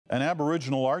An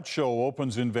Aboriginal art show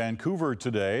opens in Vancouver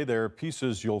today. They're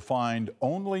pieces you'll find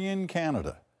only in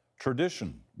Canada.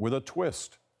 Tradition with a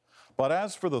twist. But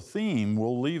as for the theme,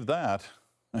 we'll leave that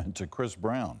to Chris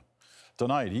Brown.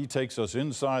 Tonight, he takes us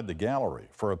inside the gallery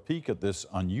for a peek at this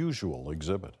unusual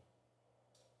exhibit.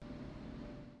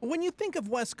 When you think of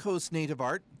West Coast native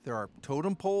art, there are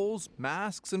totem poles,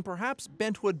 masks, and perhaps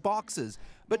bentwood boxes.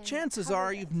 But chances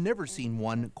are you've never seen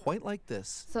one quite like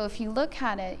this. So if you look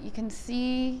at it, you can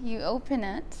see, you open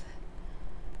it,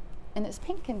 and it's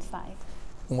pink inside.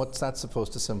 And what's that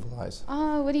supposed to symbolize?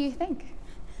 What do you think?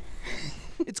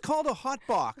 It's called a hot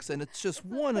box, and it's just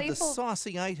one of the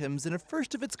saucy items in a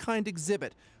first-of-its-kind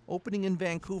exhibit opening in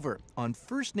Vancouver on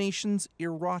First Nations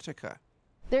Erotica.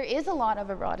 There is a lot of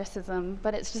eroticism,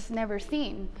 but it's just never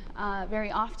seen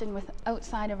very often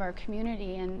outside of our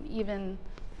community and even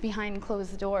behind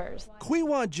closed doors.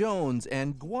 Quiwa Jones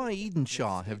and Gwa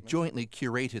Edenshaw have jointly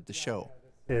curated the show.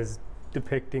 Is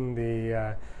depicting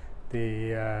the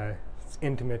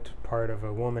intimate part of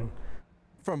a woman.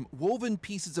 From woven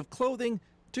pieces of clothing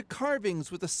to carvings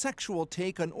with a sexual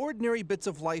take on ordinary bits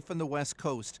of life on the West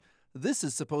Coast. This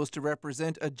is supposed to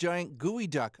represent a giant gooey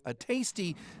duck, a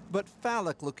tasty but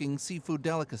phallic-looking seafood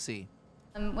delicacy.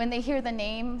 When they hear the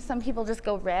name, some people just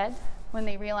go red when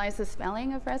they realize the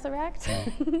spelling of RezErect.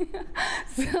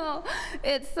 So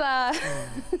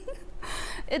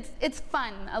it's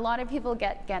fun. A lot of people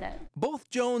get it. Both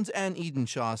Jones and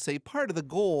Edenshaw say part of the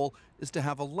goal is to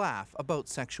have a laugh about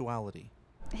sexuality.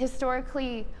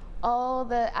 Historically, all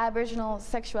the Aboriginal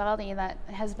sexuality that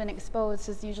has been exposed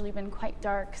has usually been quite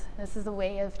dark. This is a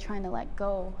way of trying to let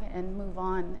go and move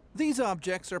on. These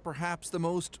objects are perhaps the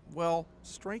most, well,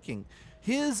 striking.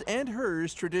 His and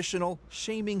hers traditional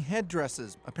shaming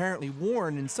headdresses, apparently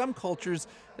worn in some cultures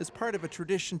as part of a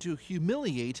tradition to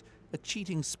humiliate a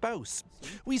cheating spouse.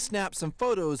 We snapped some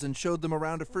photos and showed them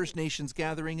around a First Nations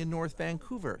gathering in North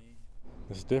Vancouver.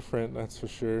 It's different, that's for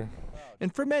sure.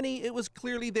 And for many, it was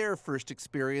clearly their first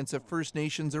experience of First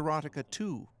Nations erotica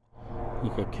too.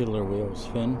 You got killer whales,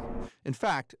 Finn. In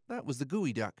fact, that was the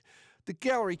gooey duck. The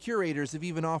gallery curators have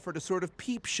even offered a sort of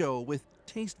peep show with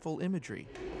tasteful imagery.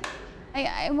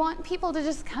 I want people to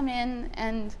just come in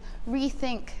and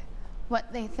rethink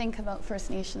what they think about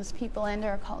First Nations people and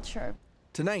our culture.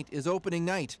 Tonight is opening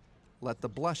night. Let the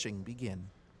blushing begin.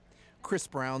 Chris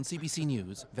Brown, CBC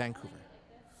News, Vancouver.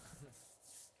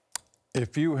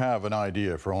 If you have an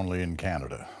idea for Only in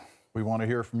Canada, we want to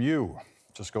hear from you.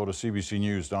 Just go to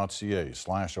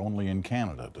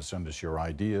cbcnews.ca/onlyincanada to send us your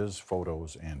ideas,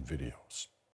 photos, and videos.